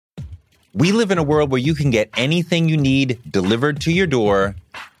We live in a world where you can get anything you need delivered to your door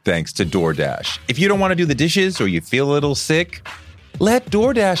thanks to DoorDash. If you don't want to do the dishes or you feel a little sick, let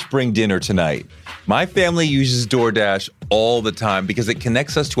DoorDash bring dinner tonight. My family uses DoorDash all the time because it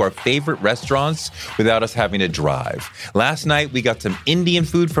connects us to our favorite restaurants without us having to drive. Last night, we got some Indian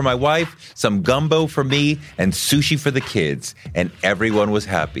food for my wife, some gumbo for me, and sushi for the kids. And everyone was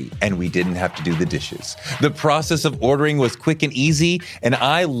happy, and we didn't have to do the dishes. The process of ordering was quick and easy, and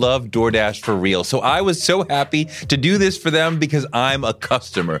I love DoorDash for real. So I was so happy to do this for them because I'm a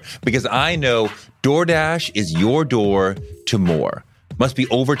customer, because I know DoorDash is your door to more. Must be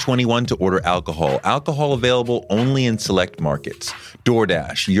over 21 to order alcohol. Alcohol available only in select markets.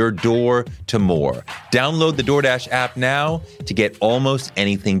 DoorDash, your door to more. Download the DoorDash app now to get almost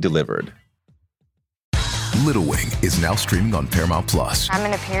anything delivered. Little Wing is now streaming on Paramount Plus. I'm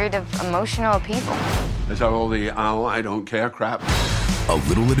in a period of emotional upheaval. Is that all the I don't care crap? A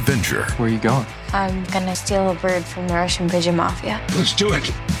little adventure. Where are you going? I'm gonna steal a bird from the Russian pigeon mafia. Let's do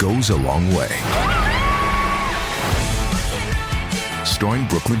it. Goes a long way. Starring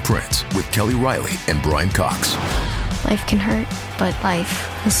Brooklyn Prince with Kelly Riley and Brian Cox. Life can hurt, but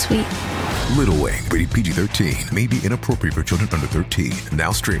life is sweet. Little Wing, rated PG-13, may be inappropriate for children under 13.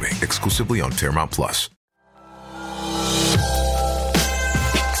 Now streaming exclusively on Paramount Plus.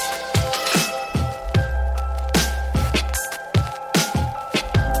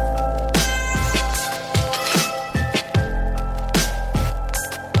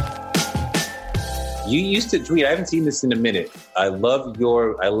 You used to tweet, I haven't seen this in a minute. I love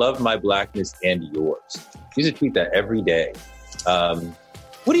my blackness and yours. You used to tweet that every day.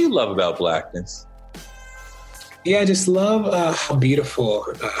 What do you love about blackness? Yeah, I just love how beautiful,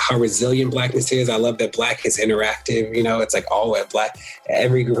 how resilient blackness is. I love that black is interactive. You know, it's like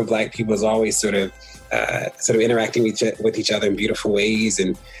every group of black people is always sort of interacting with each other in beautiful ways.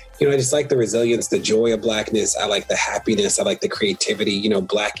 And, you know, I just like the resilience, the joy of blackness. I like the happiness. I like the creativity. You know,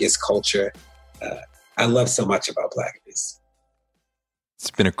 black is culture. I love so much about blackness. It's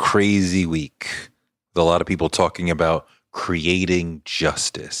been a crazy week with a lot of people talking about creating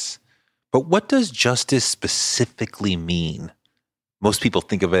justice. But what does justice specifically mean? Most people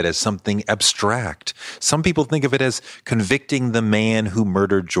think of it as something abstract. Some people think of it as convicting the man who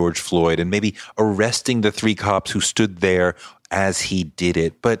murdered George Floyd and maybe arresting the 3 cops who stood there as he did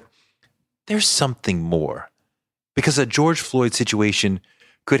it. But there's something more. Because a George Floyd situation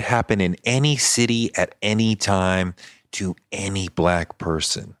could happen in any city at any time to any black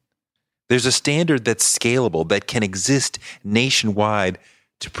person. There's a standard that's scalable, that can exist nationwide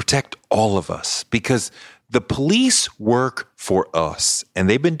to protect all of us, because the police work for us and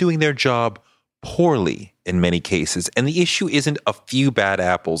they've been doing their job poorly in many cases. And the issue isn't a few bad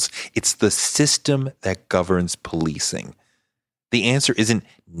apples. It's the system that governs policing. The answer isn't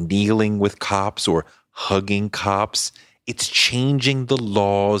kneeling with cops or hugging cops. It's changing the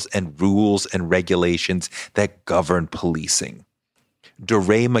laws and rules and regulations that govern policing.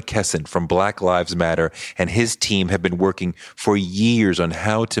 DeRay McKesson from Black Lives Matter and his team have been working for years on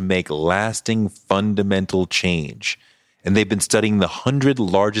how to make lasting fundamental change. And they've been studying the 100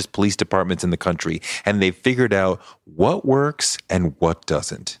 largest police departments in the country, and they've figured out what works and what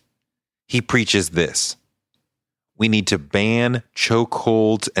doesn't. He preaches this: we need to ban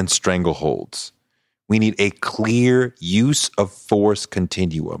chokeholds and strangleholds. We need a clear use of force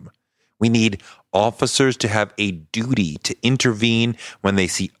continuum. We need officers to have a duty to intervene when they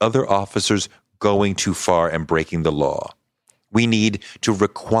see other officers going too far and breaking the law. We need to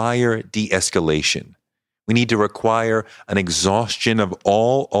require de-escalation. We need to require an exhaustion of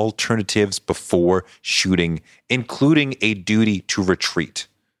all alternatives before shooting, including a duty to retreat.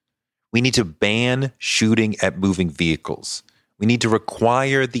 We need to ban shooting at moving vehicles. We need to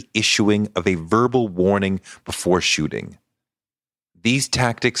require the issuing of a verbal warning before shooting. These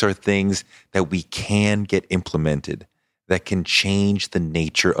tactics are things that we can get implemented that can change the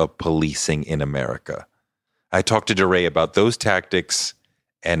nature of policing in America. I talked to DeRay about those tactics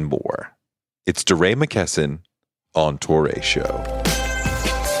and more. It's DeRay McKesson on DeRay Show.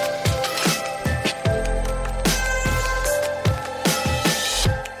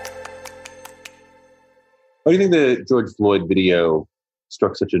 Why do you think the George Floyd video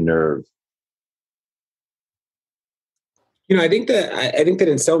struck such a nerve? You know, I think that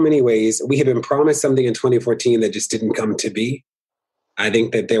in so many ways, we had been promised something in 2014 that just didn't come to be. I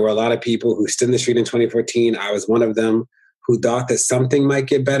think that there were a lot of people who stood in the street in 2014. I was one of them, who thought that something might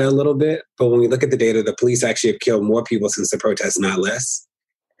get better a little bit. But when we look at the data, the police actually have killed more people since the protests, not less.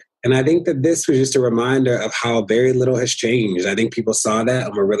 And I think that this was just a reminder of how very little has changed. I think people saw that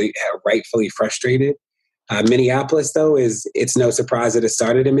and were really rightfully frustrated. Minneapolis, though, it's no surprise that it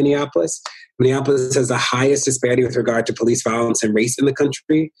started in Minneapolis. Minneapolis has the highest disparity with regard to police violence and race in the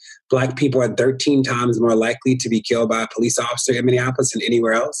country. Black people are 13 times more likely to be killed by a police officer in Minneapolis than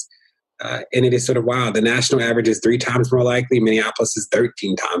anywhere else. And it is sort of wild. The national average is 3 times more likely. Minneapolis is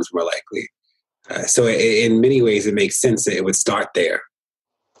 13 times more likely. So in many ways, it makes sense that it would start there.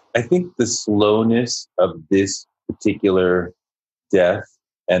 I think the slowness of this particular death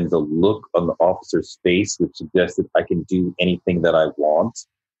and the look on the officer's face, which suggested I can do anything that I want,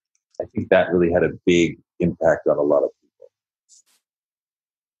 I think that really had a big impact on a lot of people.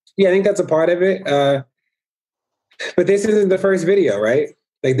 Yeah, I think that's a part of it. But this isn't the first video, right?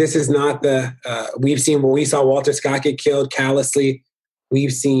 Like, this is not we've seen when we saw Walter Scott get killed callously.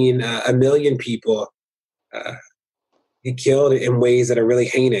 We've seen a million people get killed in ways that are really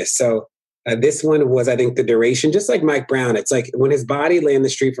heinous. So this one was, I think, the duration, just like Mike Brown. It's like when his body lay in the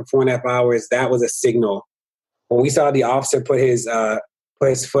street for 4.5 hours, that was a signal. When we saw the officer put his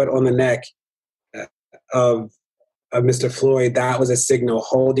foot on the neck of Mr. Floyd, that was a signal,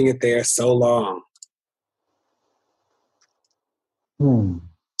 holding it there so long.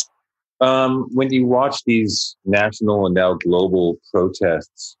 When you watch these national and now global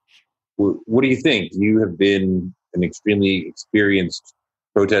protests, what do you think? You have been an extremely experienced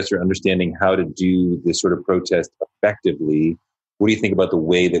protester, understanding how to do this sort of protest effectively. What do you think about the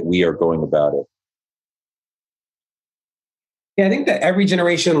way that we are going about it? Yeah, I think that every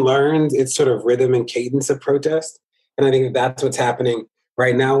generation learns its sort of rhythm and cadence of protest. And I think that that's what's happening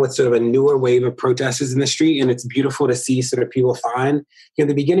right now with sort of a newer wave of protesters in the street. And it's beautiful to see sort of people find.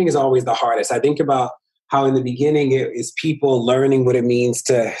 The beginning is always the hardest. I think about how in the beginning it is people learning what it means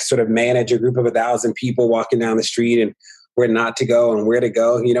to sort of manage a group of 1,000 people walking down the street and where not to go and where to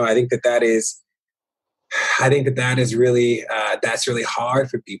go. I think that is really, that's really hard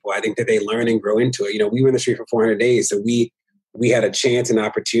for people. I think that they learn and grow into it. We were in the street for 400 days. So we had a chance and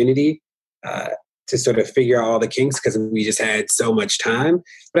opportunity to sort of figure out all the kinks because we just had so much time.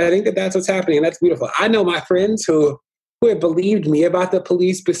 But I think that that's what's happening. And that's beautiful. I know my friends who had believed me about the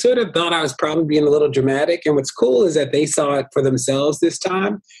police, but sort of thought I was probably being a little dramatic. And what's cool is that they saw it for themselves this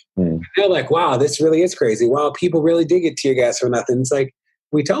time. They're like, wow, this really is crazy. Wow, people really did get tear gas for nothing. It's like,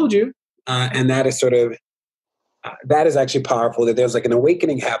 we told you. And that is sort of, that is actually powerful, that there's like an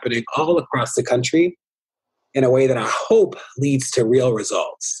awakening happening all across the country in a way that I hope leads to real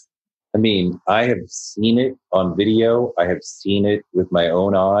results. I mean, I have seen it on video. I have seen it with my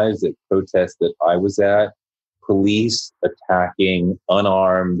own eyes at protests that I was at. Police attacking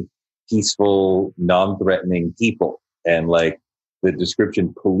unarmed, peaceful, non-threatening people. And like the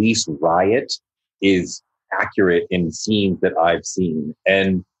description, police riot, is accurate in scenes that I've seen.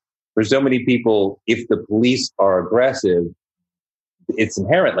 And for so many people, if the police are aggressive, it's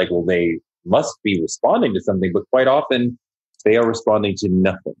inherent, like, well, they must be responding to something, but quite often they are responding to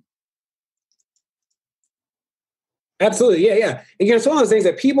nothing. Absolutely. Yeah. And it's one of those things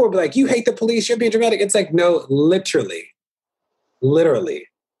that people will be like, you hate the police, you're being dramatic. It's like, no, literally,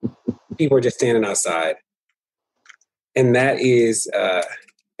 people are just standing outside. And that is,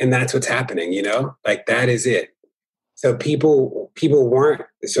 and that's what's happening, like that is it. So people weren't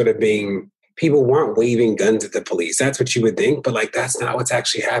people weren't waving guns at the police. That's what you would think, but like, that's not what's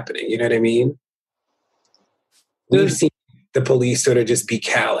actually happening. You know what I mean? We've seen the police sort of just be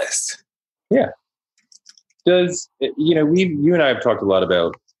callous. Yeah. You and I have talked a lot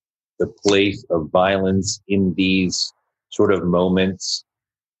about the place of violence in these sort of moments.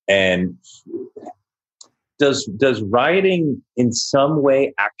 And does rioting in some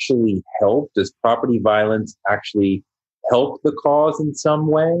way actually help? Does property violence actually help the cause in some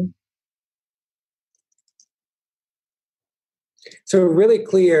way? So really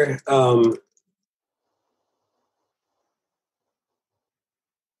clear, we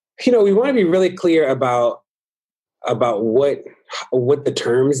want to be really clear about what the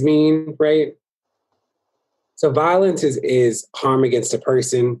terms mean, right? So violence is harm against a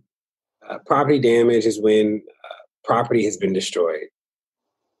person. Property damage is when property has been destroyed.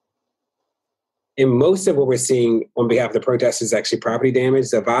 And most of what we're seeing on behalf of the protesters is actually property damage.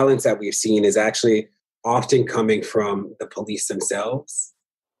 The violence that we've seen is actually often coming from the police themselves.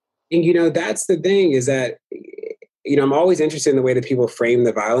 And, that's the thing is that, I'm always interested in the way that people frame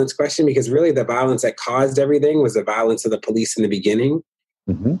the violence question, because really the violence that caused everything was the violence of the police in the beginning.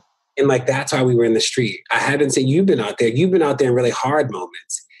 Mm-hmm. And like, that's why we were in the street. I haven't said you've been out there in really hard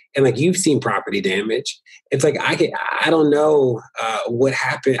moments. And like, you've seen property damage. It's like, I don't know what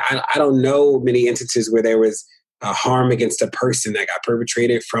happened. I don't know many instances where there was harm against a person that got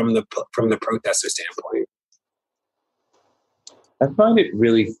perpetrated from the protester standpoint. I find it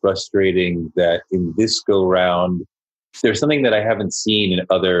really frustrating that in this go round, there's something that I haven't seen in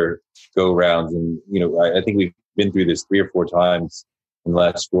other go rounds. And, I think we've been through this 3 or 4 times in the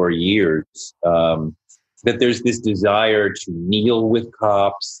last 4 years, that there's this desire to kneel with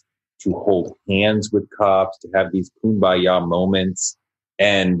cops, to hold hands with cops, to have these kumbaya moments.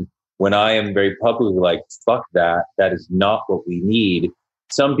 And when I am very publicly like, fuck that, that is not what we need.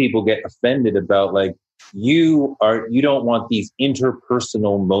 Some people get offended about like, you don't want these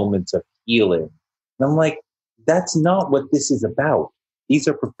interpersonal moments of healing. And I'm like, that's not what this is about. These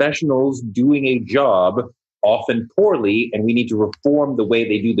are professionals doing a job, often poorly, and we need to reform the way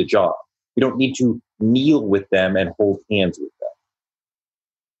they do the job. We don't need to kneel with them and hold hands with them.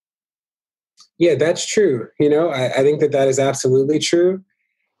 Yeah, that's true. I think that is absolutely true.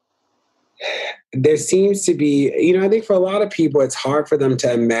 There seems to be, I think for a lot of people, it's hard for them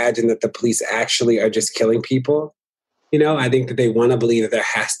to imagine that the police actually are just killing people. I think that they want to believe that there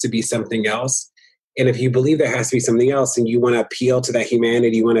has to be something else. And if you believe there has to be something else and you want to appeal to that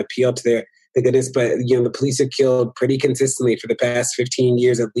humanity, you want to appeal to their goodness, but, the police have killed pretty consistently for the past 15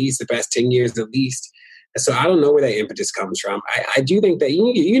 years at least, the past 10 years at least. So I don't know where that impetus comes from. I do think that,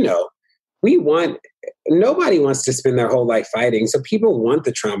 nobody wants to spend their whole life fighting. So people want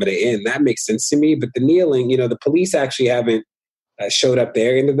the trauma to end. That makes sense to me. But the kneeling, the police actually haven't showed up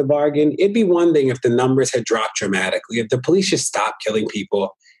their end of the bargain. It'd be one thing if the numbers had dropped dramatically, if the police just stopped killing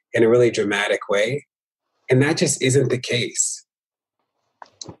people in a really dramatic way. And that just isn't the case.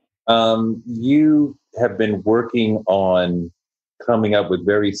 You have been working on coming up with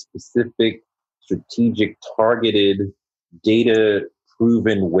very specific, strategic, targeted,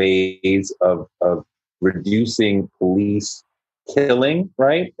 data-proven ways of reducing police killing,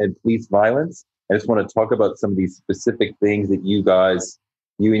 right? And police violence. I just want to talk about some of these specific things that you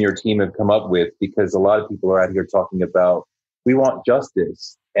and your team have come up with, because a lot of people are out here talking about, we want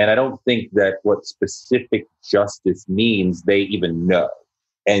justice. And I don't think that what specific justice means, they even know.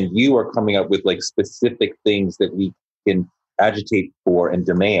 And you are coming up with like specific things that we can agitate for and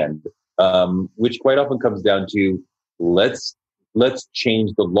demand, which quite often comes down to let's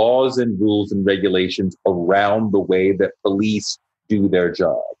change the laws and rules and regulations around the way that police do their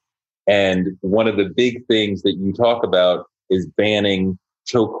job. And one of the big things that you talk about is banning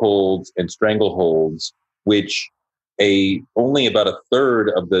chokeholds and strangleholds, which only about a third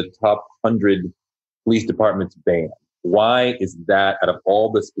of the top 100 police departments ban. Why is that, out of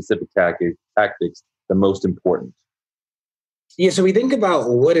all the specific tactics, the most important? Yeah, so we think about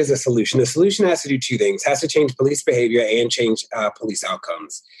what is a solution. The solution has to do 2 things. It has to change police behavior and change police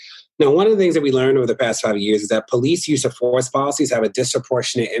outcomes. Now, one of the things that we learned over the past 5 years is that police use of force policies have a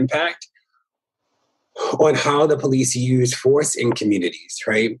disproportionate impact on how the police use force in communities,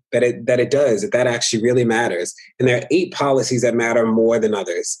 right? That actually really matters. And there are 8 policies that matter more than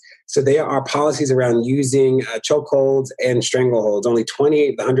others. So there are policies around using chokeholds and strangleholds. Only 28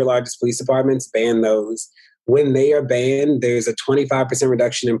 of the 100 largest police departments ban those. When they are banned, there's a 25%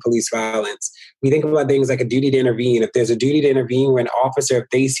 reduction in police violence. We think about things like a duty to intervene. If there's a duty to intervene where an officer, if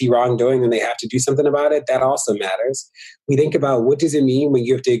they see wrongdoing and they have to do something about it, that also matters. We think about what does it mean when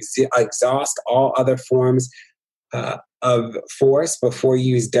you have to exhaust all other forms of force before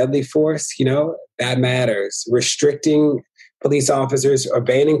you use deadly force. That matters. Restricting police officers or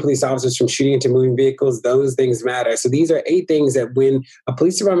banning police officers from shooting into moving vehicles, those things matter. So these are 8 things that when a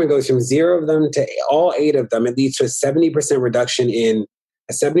police department goes from 0 of them to all 8 of them, it leads to a 70% reduction in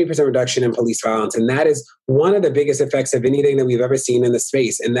police violence. And that is one of the biggest effects of anything that we've ever seen in the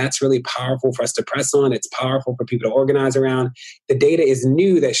space. And that's really powerful for us to press on. It's powerful for people to organize around. The data is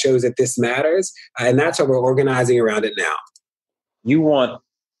new that shows that this matters. And that's why we're organizing around it now. You want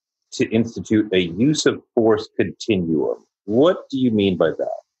to institute a use of force continuum. What do you mean by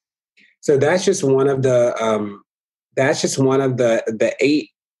that? So that's just one of the 8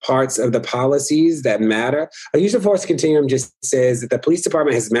 parts of the policies that matter. A use of force continuum just says that the police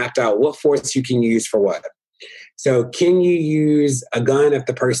department has mapped out what force you can use for what. So can you use a gun if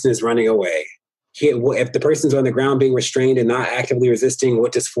the person is running away? If the person's on the ground being restrained and not actively resisting,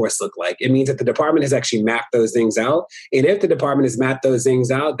 what does force look like? It means that the department has actually mapped those things out. And if the department has mapped those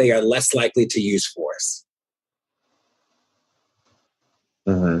things out, they are less likely to use force.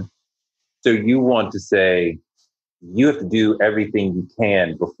 Mm-hmm. So you want to say you have to do everything you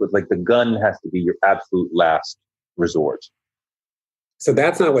can before, like the gun has to be your absolute last resort. So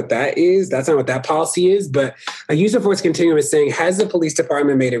that's not what that is. That's not what that policy is. But a use of force continuum is saying, has the police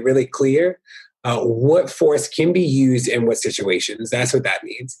department made it really clear what force can be used in what situations. That's what that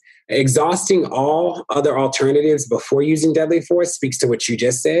means. Exhausting all other alternatives before using deadly force speaks to what you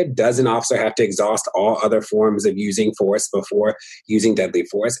just said. Does an officer have to exhaust all other forms of using force before using deadly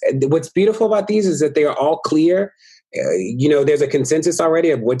force? And what's beautiful about these is that they are all clear. There's a consensus already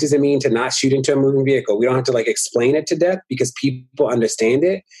of what does it mean to not shoot into a moving vehicle. We don't have to explain it to death because people understand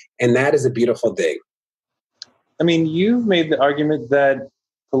it. And that is a beautiful thing. I mean, you've made the argument that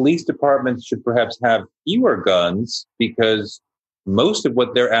police departments should perhaps have fewer guns because most of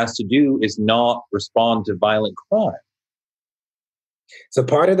what they're asked to do is not respond to violent crime. So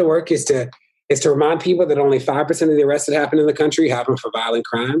part of the work is to remind people that only 5% of the arrests that happen in the country happen for violent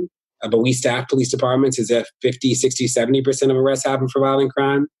crime. But we staff police departments as if 50, 60, 70% of arrests happen for violent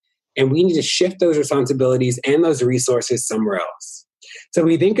crime. And we need to shift those responsibilities and those resources somewhere else. So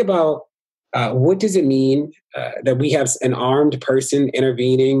we think about what does it mean that we have an armed person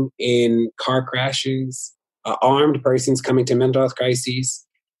intervening in car crashes, armed persons coming to mental health crises,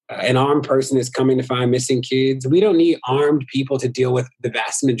 an armed person is coming to find missing kids. We don't need armed people to deal with the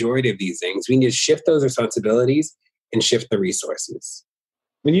vast majority of these things. We need to shift those responsibilities and shift the resources.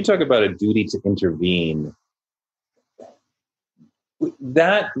 When you talk about a duty to intervene,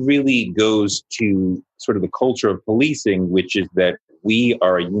 that really goes to sort of the culture of policing, which is that we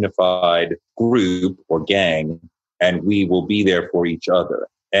are a unified group or gang, and we will be there for each other.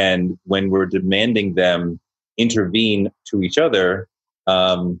 And when we're demanding them intervene to each other,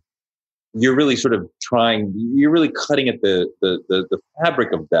 you're really you're really cutting at the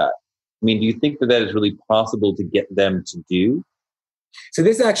fabric of that. I mean, do you think that is really possible to get them to do? So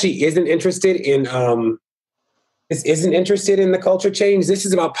this actually isn't interested in the culture change. This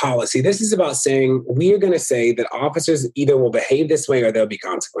is about policy. This is about saying we are going to say that officers either will behave this way or there'll be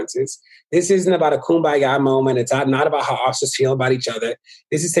consequences. This isn't about a kumbaya moment. It's not about how officers feel about each other.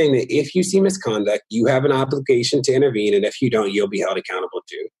 This is saying that if you see misconduct, you have an obligation to intervene, and if you don't, you'll be held accountable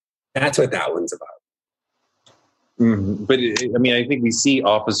too. That's what that one's about. Mm-hmm. But I mean, I think we see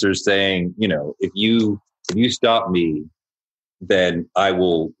officers saying, if you stop me, then I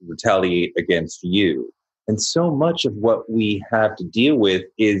will retaliate against you. And so much of what we have to deal with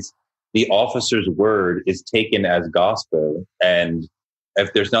is the officer's word is taken as gospel. And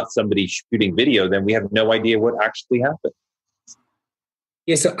if there's not somebody shooting video, then we have no idea what actually happened.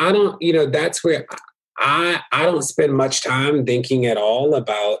 Yeah, so I don't, that's where I don't spend much time thinking at all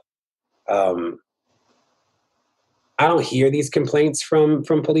about, I don't hear these complaints from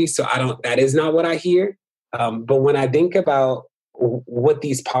police. So that is not what I hear. But when I think about what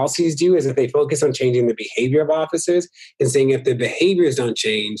these policies do is that they focus on changing the behavior of officers and saying if the behaviors don't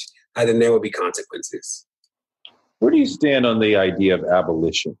change, then there will be consequences. Where do you stand on the idea of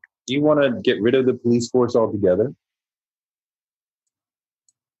abolition? Do you want to get rid of the police force altogether?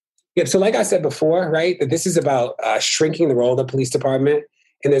 Yeah, so like I said before, right, that this is about shrinking the role of the police department.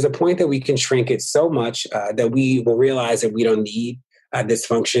 And there's a point that we can shrink it so much that we will realize that we don't need this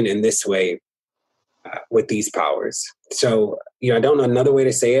function in this way with these powers. So, I don't know another way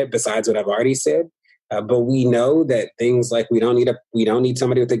to say it besides what I've already said. But we know that things like we don't need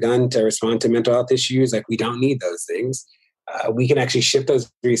somebody with a gun to respond to mental health issues. Like we don't need those things. We can actually shift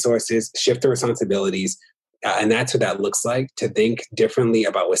those resources, shift the responsibilities. And that's what that looks like, to think differently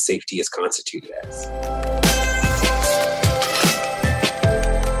about what safety is constituted as.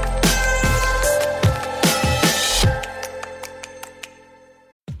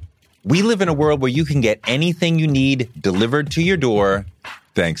 We live in a world where you can get anything you need delivered to your door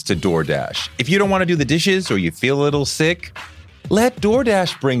thanks to DoorDash. If you don't want to do the dishes or you feel a little sick, let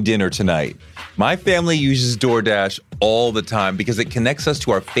DoorDash bring dinner tonight. My family uses DoorDash all the time because it connects us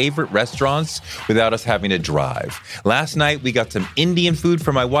to our favorite restaurants without us having to drive. Last night, we got some Indian food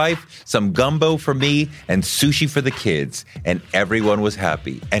for my wife, some gumbo for me, and sushi for the kids. And everyone was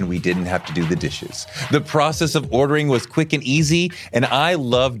happy, and we didn't have to do the dishes. The process of ordering was quick and easy, and I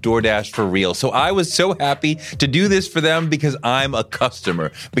love DoorDash for real. So I was so happy to do this for them because I'm a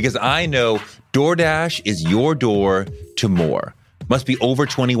customer, because I know DoorDash is your door to more. Must be over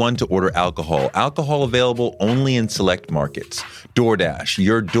 21 to order alcohol. Alcohol available only in select markets. DoorDash,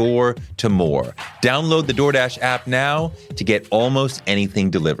 your door to more. Download the DoorDash app now to get almost anything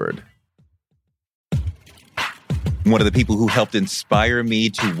delivered. One of the people who helped inspire me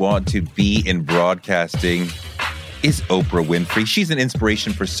to want to be in broadcasting is Oprah Winfrey. She's an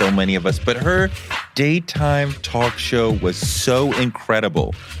inspiration for so many of us, but her daytime talk show was so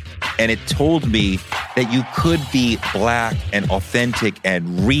incredible. And it told me that you could be Black and authentic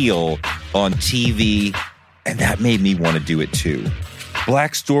and real on TV. And that made me want to do it too.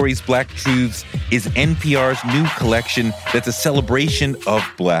 Black Stories, Black Truths is NPR's new collection that's a celebration of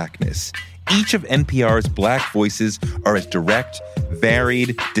Blackness. each of NPR's Black voices are as direct,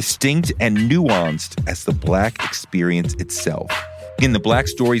 varied, distinct, and nuanced as the Black experience itself. In the Black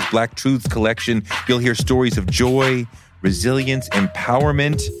Stories, Black Truths collection, you'll hear stories of joy, resilience,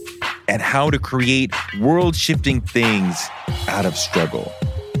 empowerment, and how to create world-shifting things out of struggle.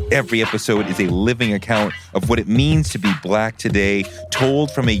 Every episode is a living account of what it means to be Black today,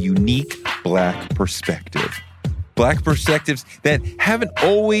 told from a unique Black perspective. Black perspectives that haven't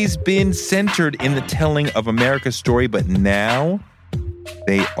always been centered in the telling of America's story, but now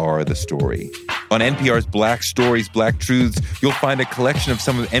they are the story. On NPR's Black Stories, Black Truths, you'll find a collection of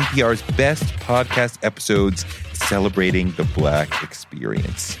some of NPR's best podcast episodes celebrating the Black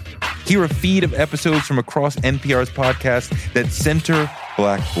experience. Hear a feed of episodes from across NPR's podcasts that center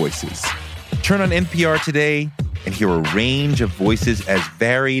Black voices. Turn on NPR today and hear a range of voices as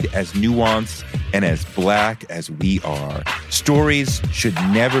varied, as nuanced, and as Black as we are. Stories should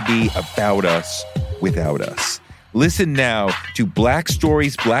never be about us without us. Listen now to Black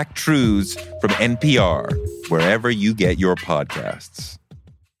Stories, Black Truths from NPR, wherever you get your podcasts.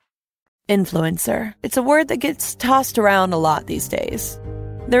 Influencer. It's a word that gets tossed around a lot these days.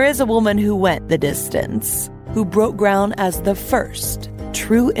 There is a woman who went the distance, who broke ground as the first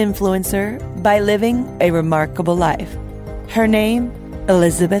true influencer by living a remarkable life. Her name,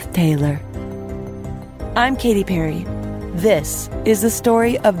 Elizabeth Taylor. I'm Katy Perry. This is the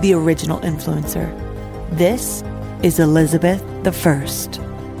story of the original influencer. This is Elizabeth the First.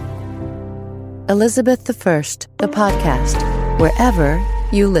 Elizabeth the First, the podcast, wherever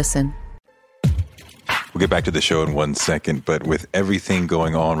you listen. We'll get back to the show in 1 second, but with everything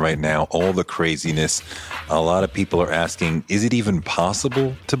going on right now, all the craziness, a lot of people are asking, is it even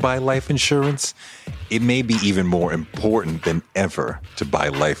possible to buy life insurance? It may be even more important than ever to buy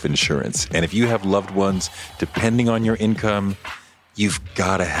life insurance. And if you have loved ones, depending on your income, you've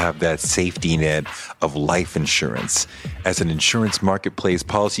got to have that safety net of life insurance. As an insurance marketplace,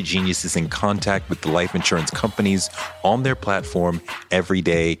 Policy Genius is in contact with the life insurance companies on their platform every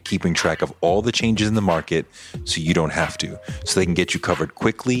day, keeping track of all the changes in the market so you don't have to, so they can get you covered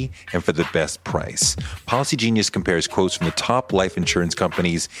quickly and for the best price. Policy Genius compares quotes from the top life insurance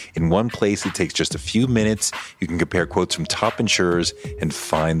companies in one place. It takes just a few minutes. You can compare quotes from top insurers and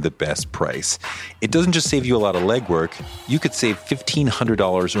find the best price. It doesn't just save you a lot of legwork. You could save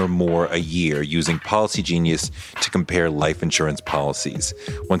 $1,500 or more a year using Policy Genius to compare life insurance policies.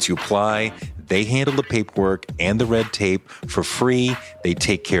 Once you apply, they handle the paperwork and the red tape for free. They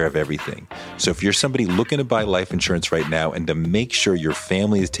take care of everything. So if you're somebody looking to buy life insurance right now and to make sure your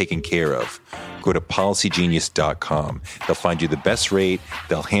family is taken care of, go to policygenius.com. They'll find you the best rate.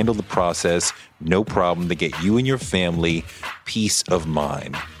 They'll handle the process. No problem. They get you and your family peace of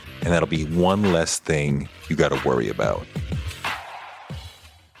mind. And that'll be one less thing you got to worry about.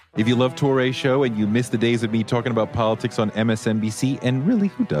 If you love DeRay Show and you miss the days of me talking about politics on MSNBC, and really,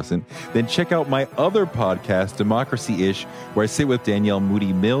 who doesn't, then check out my other podcast, Democracy-ish, where I sit with Danielle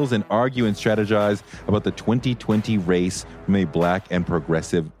Moody Mills and argue and strategize about the 2020 race from a Black and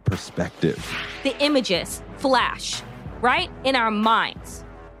progressive perspective. The images flash right in our minds.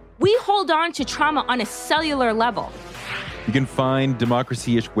 We hold on to trauma on a cellular level. You can find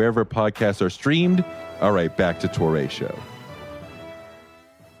Democracy-ish wherever podcasts are streamed. All right, back to DeRay Show.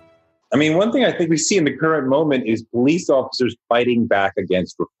 I mean, one thing I think we see in the current moment is police officers fighting back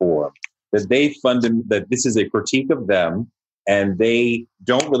against reform. That that this is a critique of them, and they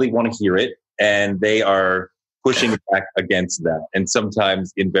don't really want to hear it, and they are pushing back against that, and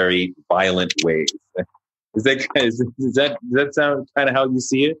sometimes in very violent ways. Does that sound kind of how you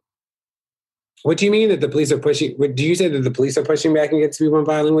see it? What do you mean that the police are pushing? Do you say that the police are pushing back against people in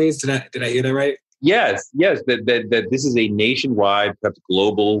violent ways? Did I hear that right? Yes. That this is a nationwide, perhaps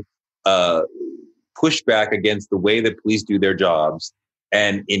global pushback against the way that police do their jobs.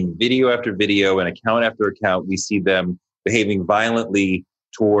 And in video after video and account after account, we see them behaving violently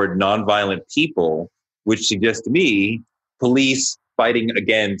toward nonviolent people, which suggests to me police fighting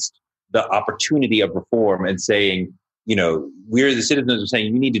against the opportunity of reform and saying, you know, we're the citizens are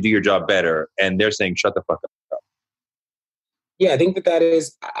saying you need to do your job better. And they're saying, shut the fuck up. Yeah, I think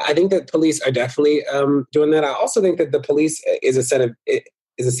I think that police are definitely doing that. I also think that the police is a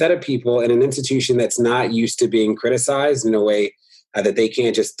set of people in an institution that's not used to being criticized in a way that they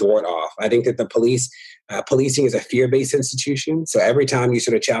can't just thwart off. I think that the policing is a fear-based institution. So every time you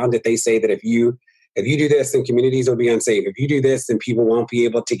sort of challenge it, they say that if you do this, then communities will be unsafe. If you do this, then people won't be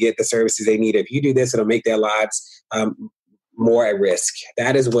able to get the services they need. If you do this, it'll make their lives more at risk.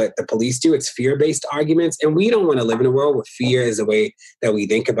 That is what the police do. It's fear-based arguments. And we don't want to live in a world where fear is the way that we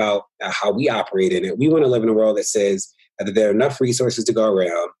think about how we operate in it. We want to live in a world that says that there are enough resources to go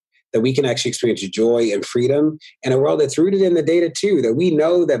around, that we can actually experience joy and freedom in a world that's rooted in the data too, that we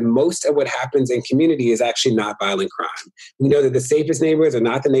know that most of what happens in community is actually not violent crime. We know that the safest neighborhoods are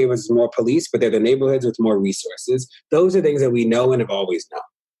not the neighborhoods with more police, but they're the neighborhoods with more resources. Those are things that we know and have always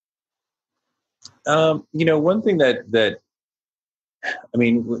known. One thing that I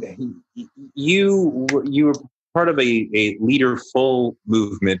mean, you were part of a leaderful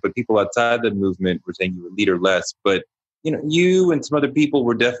movement, but people outside the movement were saying you were leaderless. But you and some other people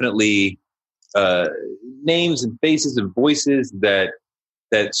were definitely names and faces and voices that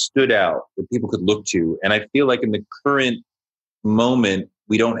stood out, that people could look to. And I feel like in the current moment,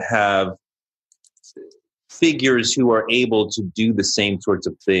 we don't have figures who are able to do the same sorts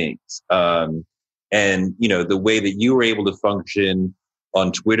of things. And the way that you were able to function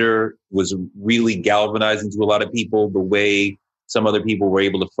on Twitter was really galvanizing to a lot of people. The way some other people were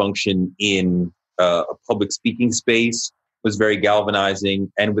able to function in a public speaking space was very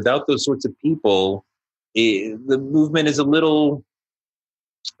galvanizing. And without those sorts of people, the movement is a little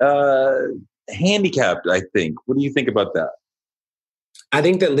handicapped, I think. What do you think about that? I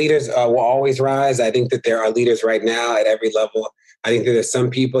think that leaders will always rise. I think that there are leaders right now at every level. I think that there's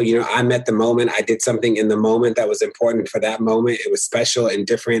some people, I met the moment. I did something in the moment that was important for that moment. It was special and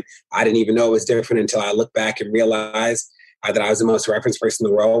different. I didn't even know it was different until I looked back and realized that I was the most referenced person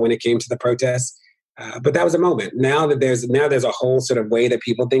in the world when it came to the protests. But that was a moment. Now there's a whole sort of way that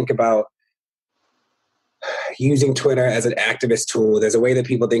people think about using Twitter as an activist tool. There's a way that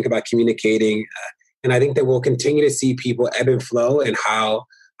people think about communicating. And I think that we'll continue to see people ebb and flow and how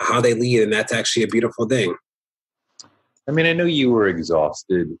they lead. And that's actually a beautiful thing. I mean, I know you were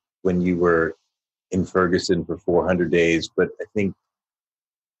exhausted when you were in Ferguson for 400 days, but I think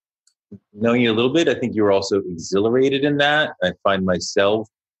knowing you a little bit, I think you were also exhilarated in that. I find myself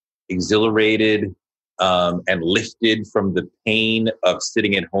exhilarated and lifted from the pain of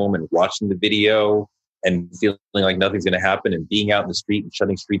sitting at home and watching the video and feeling like nothing's going to happen, and being out in the street and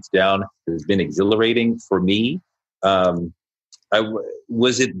shutting streets down has been exhilarating for me.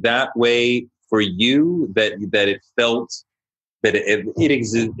 Was it that way for you, that it felt that it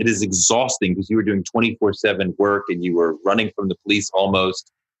is exhausting because you were doing 24/7 work and you were running from the police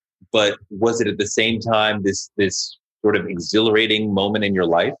almost, but was it at the same time this sort of exhilarating moment in your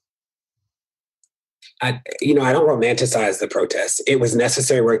life? I don't romanticize the protests. It was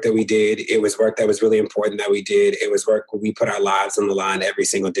necessary work that we did. It was work that was really important that we did. It was work where we put our lives on the line every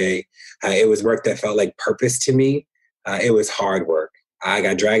single day. It was work that felt like purpose to me. It was hard work. I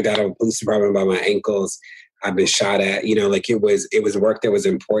got dragged out of a police department by my ankles. I've been shot at. It was work that was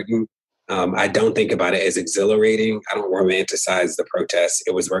important. I don't think about it as exhilarating. I don't romanticize the protests.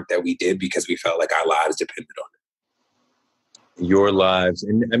 It was work that we did because we felt like our lives depended on it. Your lives.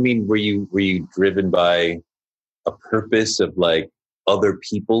 And I mean, were you driven by a purpose of like, other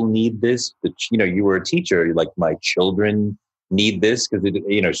people need this? That, you were a teacher, you're like, my children need this?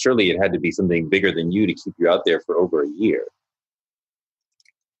 Because, surely it had to be something bigger than you to keep you out there for over a year.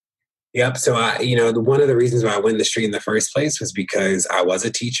 Yep. So one of the reasons why I went in the street in the first place was because I was a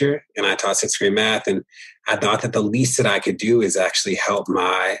teacher and I taught sixth grade math. And I thought that the least that I could do is actually help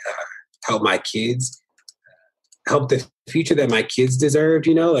my kids, help the future that my kids deserved.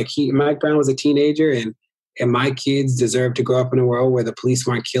 Mike Brown was a teenager and my kids deserved to grow up in a world where the police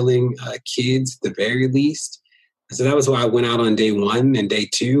weren't killing kids at the very least. So that was why I went out on day 1 and day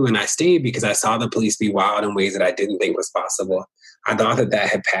 2. And I stayed because I saw the police be wild in ways that I didn't think was possible. I thought that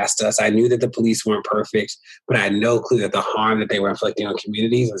had passed us. I knew that the police weren't perfect, but I had no clue that the harm that they were inflicting on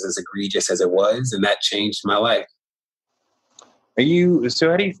communities was as egregious as it was. And that changed my life. So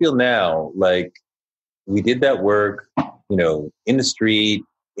how do you feel now? Like, we did that work, in the street,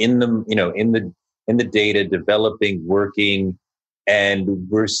 in the data, developing, working, and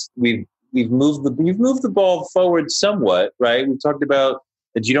we've moved the ball forward somewhat, right? We've talked about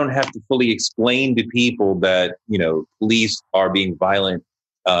that you don't have to fully explain to people that, police are being violent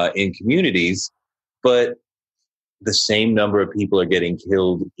in communities, but the same number of people are getting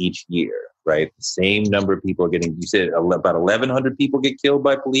killed each year, right? The same number of people are getting, you said about 1,100 people get killed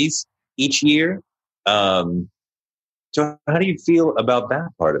by police each year. So how do you feel about that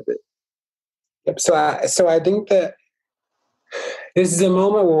part of it? Yep. So I think that this is a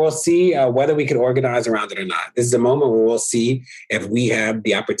moment where we'll see whether we can organize around it or not. This is a moment where we'll see if we have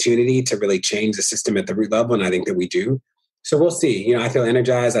the opportunity to really change the system at the root level, and I think that we do. So we'll see. I feel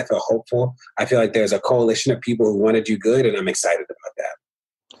energized. I feel hopeful. I feel like there's a coalition of people who want to do good, and I'm excited about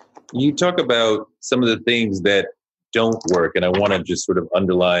that. You talk about some of the things that don't work, and I want to just sort of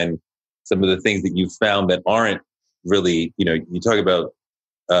underline some of the things that you've found that aren't really, you talk about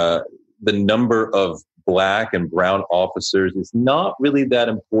the number of Black and brown officers is not really that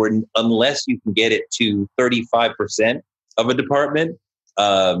important unless you can get it to 35% of a department,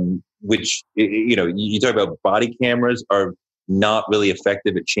 which, you talk about body cameras are not really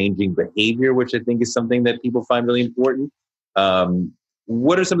effective at changing behavior, which I think is something that people find really important.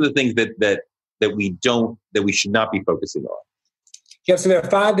 What are some of the things that we should not be focusing on? Yeah, so there are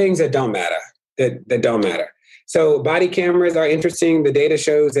 5 things that don't matter, that don't matter. So body cameras are interesting. The data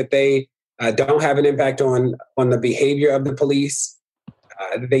shows that they don't have an impact on the behavior of the police.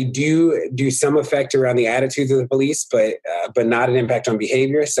 They do some effect around the attitudes of the police, but not an impact on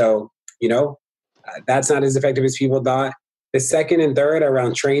behavior. So, that's not as effective as people thought. The second and third are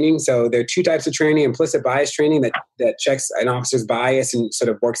around training. So there are 2 types of training: implicit bias training that checks an officer's bias and sort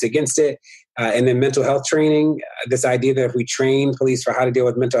of works against it. And then mental health training, this idea that if we train police for how to deal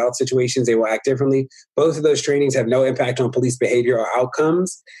with mental health situations, they will act differently. Both of those trainings have no impact on police behavior or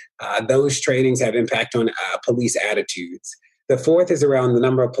outcomes. Those trainings have impact on police attitudes. The fourth is around the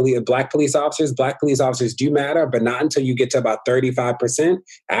number of Black police officers. Black police officers do matter, but not until you get to about 35%.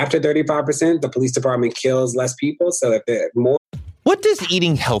 After 35%, the police department kills less people. So if they're more. What does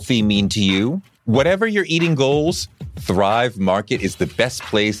eating healthy mean to you? Whatever your eating goals, Thrive Market is the best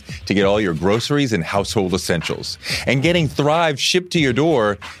place to get all your groceries and household essentials. And getting Thrive shipped to your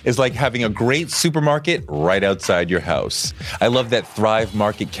door is like having a great supermarket right outside your house. I love that Thrive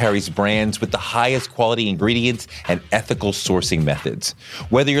Market carries brands with the highest quality ingredients and ethical sourcing methods.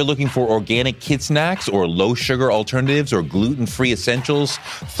 Whether you're looking for organic kid snacks or low-sugar alternatives or gluten-free essentials,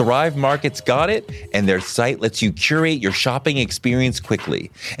 Thrive Market's got it, and their site lets you curate your shopping experience quickly.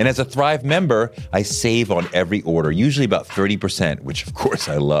 And as a Thrive member, I save on every order, usually about 30%, which of course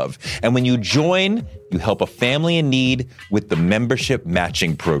I love. And when you join, you help a family in need with the membership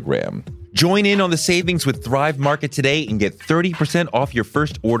matching program. Join in on the savings with Thrive Market today and get 30% off your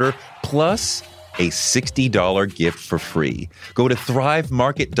first order plus a $60 gift for free. Go to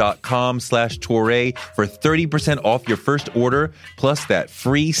thrivemarket.com/Touré for 30% off your first order plus that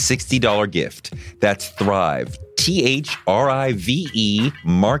free $60 gift. That's Thrive, THRIVE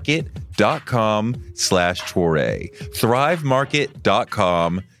market.com/Touré.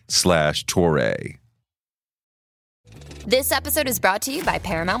 thrivemarket.com/Touré. This episode is brought to you by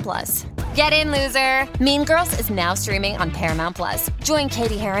Paramount Plus. Get in, loser! Mean Girls is now streaming on Paramount Plus. Join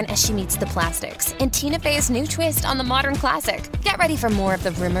Katie Heron as she meets the plastics in Tina Fey's new twist on the modern classic. Get ready for more of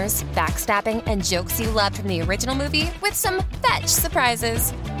the rumors, backstabbing, and jokes you loved from the original movie with some fetch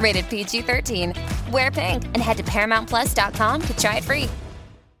surprises. Rated PG-13. Wear pink and head to ParamountPlus.com to try it free.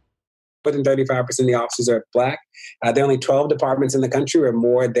 More than 35% of the officers are Black. There are only 12 departments in the country where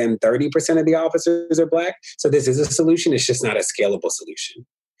more than 30% of the officers are Black. So this is a solution. It's just not a scalable solution.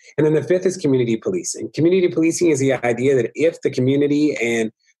 And then the fifth is community policing. Community policing is the idea that if the community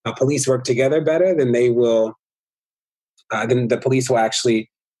and police work together better, then then the police will actually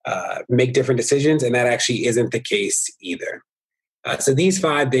make different decisions. And that actually isn't the case either. So these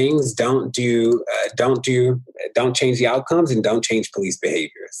 5 things don't change the outcomes and don't change police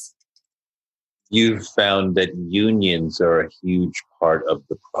behaviors. You've found that unions are a huge part of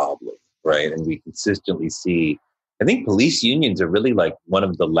the problem, right? And we consistently see, I think police unions are really like one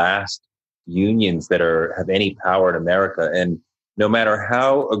of the last unions that have any power in America. And no matter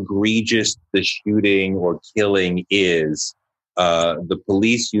how egregious the shooting or killing is, the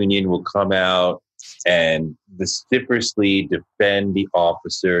police union will come out and vociferously defend the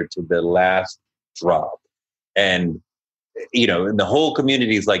officer to the last drop. And, and the whole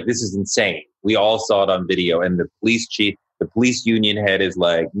community is like, this is insane. We all saw it on video. And the police chief, the police union head is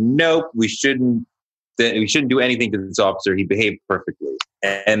like, nope, we shouldn't do anything to this officer. He behaved perfectly.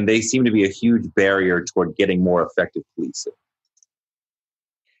 And they seem to be a huge barrier toward getting more effective policing.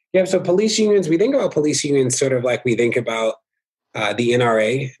 Yeah, so police unions, we think about police unions sort of like we think about the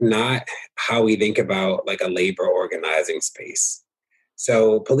NRA, not how we think about like a labor organizing space.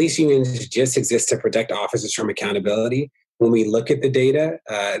 So police unions just exist to protect officers from accountability. When we look at the data,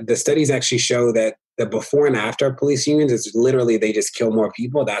 the studies actually show that the before and after of police unions is literally they just kill more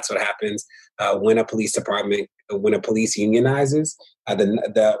people. That's what happens when a police unionizes.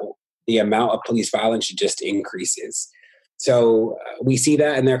 The amount of police violence just increases. So we see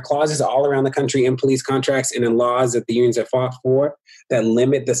that, and there are clauses all around the country in police contracts and in laws that the unions have fought for that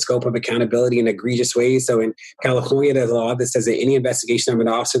limit the scope of accountability in egregious ways. So in California, there's a law that says that any investigation of an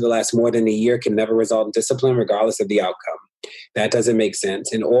officer that lasts more than a year can never result in discipline, regardless of the outcome. That doesn't make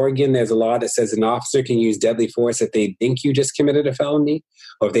sense. In Oregon, there's a law that says an officer can use deadly force if they think you just committed a felony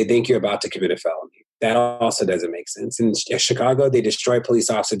or if they think you're about to commit a felony. That also doesn't make sense. In Chicago, they destroy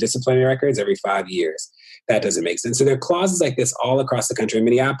police officer disciplinary records every 5 years. that doesn't make sense. So there are clauses like this all across the country. In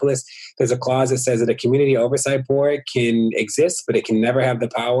Minneapolis, there's a clause that says that a community oversight board can exist, but it can never have the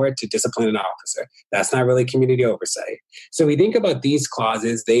power to discipline an officer. That's not really community oversight. So we think about these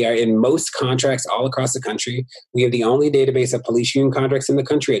clauses. They are in most contracts all across the country. We have the only database of police union contracts in the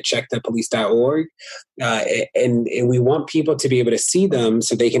country at check.police.org. And we want people to be able to see them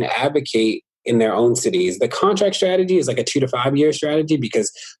so they can advocate in their own cities. The contract strategy is like a 2 to 5 year strategy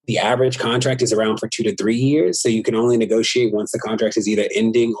because the average contract is around for 2 to 3 years. So you can only negotiate once the contract is either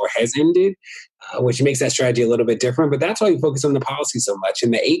ending or has ended, which makes that strategy a little bit different. But that's why we focus on the policy so much.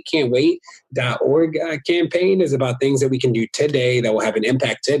 And the 8can'twait.org campaign is about things that we can do today that will have an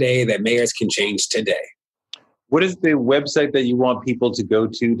impact today that mayors can change today. What is the website that you want people to go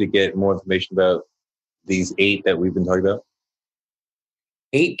to get more information about these 8 that we've been talking about?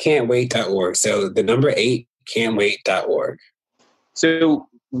 8can'twait.org. So the number 8can'twait.org. So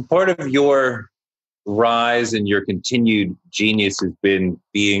part of your rise and your continued genius has been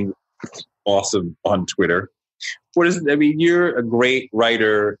being awesome on Twitter. You're a great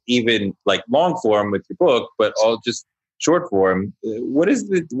writer, even like long form with your book, but all just short form. What is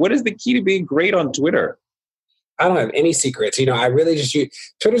the key to being great on Twitter? I don't have any secrets. I really just use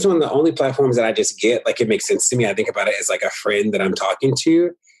Twitter's one of the only platforms that I just get. Like, it makes sense to me. I think about it as like a friend that I'm talking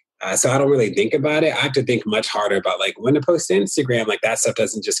to. So I don't really think about it. I have to think much harder about like when to post to Instagram. Like, that stuff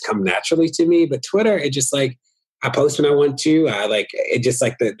doesn't just come naturally to me. But Twitter, it just like, I post when I want to. It just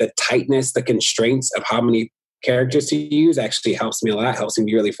like the tightness, the constraints of how many characters to use actually helps me a lot, helps me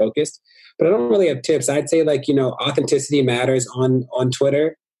be really focused. But I don't really have tips. I'd say authenticity matters on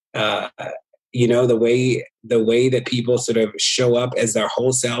Twitter. The way that people sort of show up as their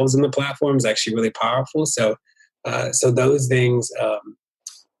whole selves in the platform is actually really powerful. So those things,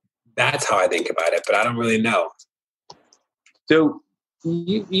 that's how I think about it, but I don't really know. So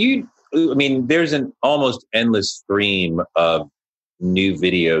there's an almost endless stream of new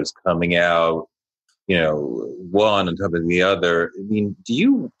videos coming out, one on top of the other. Do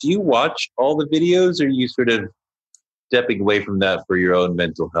you watch all the videos, or are you sort of stepping away from that for your own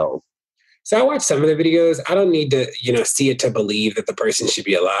mental health? So I watch some of the videos. I don't need to, see it to believe that the person should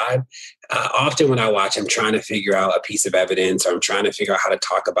be alive. Often when I watch, I'm trying to figure out a piece of evidence, or I'm trying to figure out how to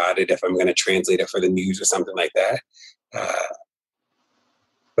talk about it if I'm going to translate it for the news or something like that.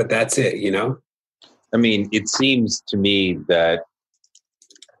 But that's it, It seems to me that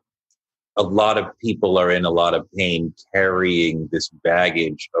a lot of people are in a lot of pain carrying this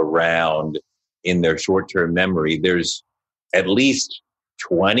baggage around in their short-term memory. There's at least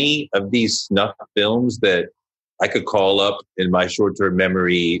 20 of these snuff films that I could call up in my short-term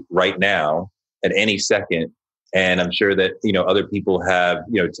memory right now at any second. And I'm sure that, other people have,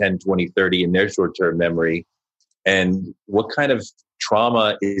 10, 20, 30 in their short-term memory. And what kind of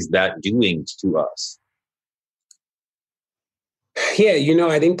trauma is that doing to us? Yeah,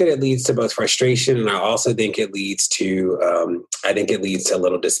 I think that it leads to both frustration, and I also think it leads to a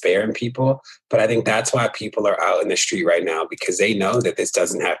little despair in people. But I think that's why people are out in the street right now, because they know that this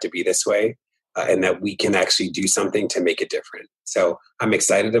doesn't have to be this way, and that we can actually do something to make it different. So I'm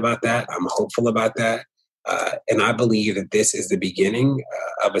excited about that. I'm hopeful about that. And I believe that this is the beginning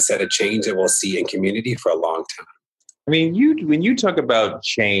of a set of change that we'll see in community for a long time. When you talk about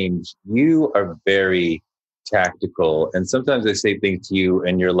change, you are very tactical. And sometimes I say things to you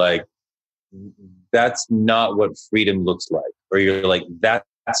and you're like, that's not what freedom looks like. Or you're like,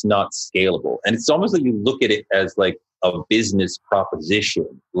 that's not scalable. And it's almost like you look at it as like a business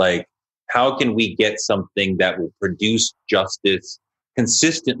proposition. Like, how can we get something that will produce justice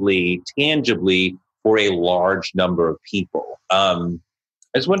consistently, tangibly for a large number of people? I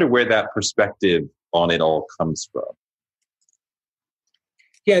just wonder where that perspective on it all comes from.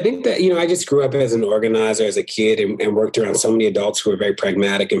 Yeah, I think that, I just grew up as an organizer as a kid and worked around so many adults who were very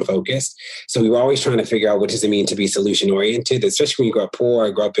pragmatic and focused. So we were always trying to figure out what does it mean to be solution oriented, especially when you grow up poor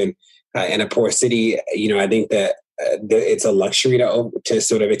or grow up in a poor city. I think that it's a luxury to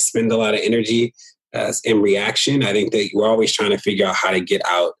sort of expend a lot of energy in reaction. I think that we're always trying to figure out how to get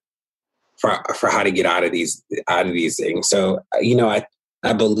out for how to get out of these things. So,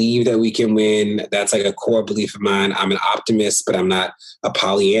 I believe that we can win. That's like a core belief of mine. I'm an optimist, but I'm not a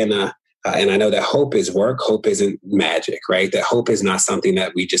Pollyanna. And I know that hope is work. Hope isn't magic, right? That hope is not something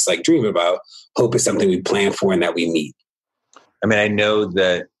that we just like dream about. Hope is something we plan for and that we meet. I know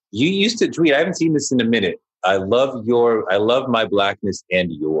that you used to tweet. I haven't seen this in a minute. I love my blackness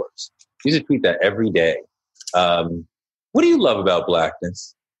and yours. You used to tweet that every day. What do you love about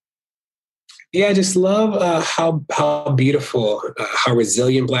blackness? Yeah, I just love how beautiful, how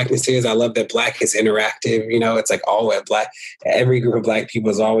resilient Blackness is. I love that Black is interactive. You know, it's like all at Black. Every group of Black people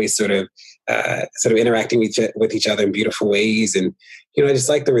is always sort of interacting with each other in beautiful ways. And you know, I just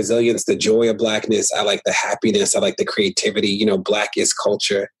like the resilience, the joy of Blackness. I like the happiness. I like the creativity. You know, Black is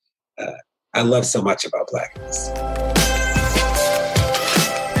culture. I love so much about Blackness.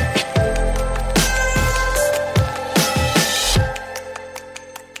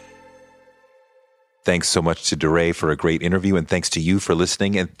 Thanks so much to DeRay for a great interview, and thanks to you for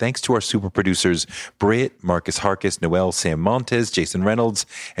listening, and thanks to our super producers, Britt, Marcus Harkis, Noel, Sam Montes, Jason Reynolds,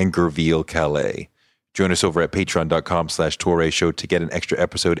 and Gerville Calais. Join us over at patreon.com/Touré Show to get an extra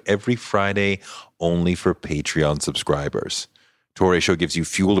episode every Friday only for Patreon subscribers. Touré Show gives you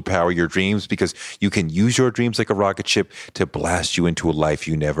fuel to power your dreams because you can use your dreams like a rocket ship to blast you into a life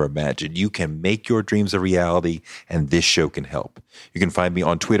you never imagined. You can make your dreams a reality, and this show can help. You can find me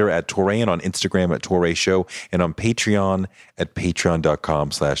on Twitter at Touré and on Instagram at Touré Show and on Patreon at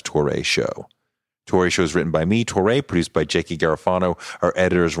patreon.com/Touré Show. Touré Show is written by me, Touré, produced by Jackie Garofano. Our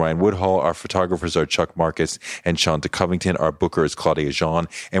editor is Ryan Woodhull. Our photographers are Chuck Marcus and Shanta Covington. Our booker is Claudia Jean.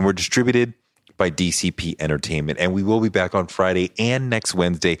 And we're distributed by DCP Entertainment. And we will be back on Friday and next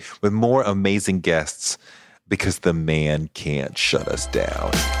Wednesday with more amazing guests because the man can't shut us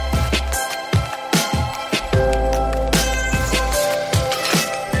down.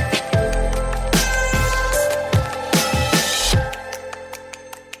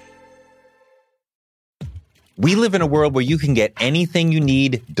 We live in a world where you can get anything you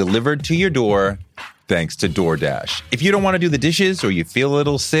need delivered to your door thanks to DoorDash. If you don't want to do the dishes or you feel a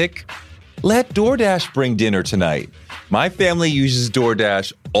little sick, let DoorDash bring dinner tonight. My family uses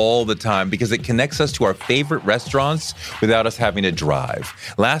DoorDash all the time because it connects us to our favorite restaurants without us having to drive.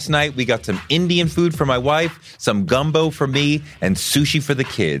 Last night, we got some Indian food for my wife, some gumbo for me, and sushi for the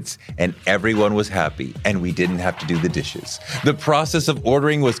kids. And everyone was happy, and we didn't have to do the dishes. The process of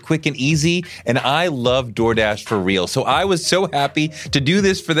ordering was quick and easy, and I love DoorDash for real. So I was so happy to do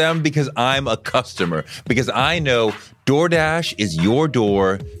this for them because I'm a customer, because I know DoorDash is your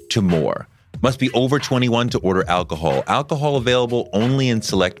door to more. Must be over 21 to order alcohol. Alcohol available only in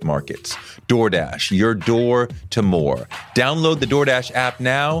select markets. DoorDash, your door to more. Download the DoorDash app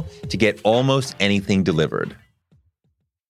now to get almost anything delivered.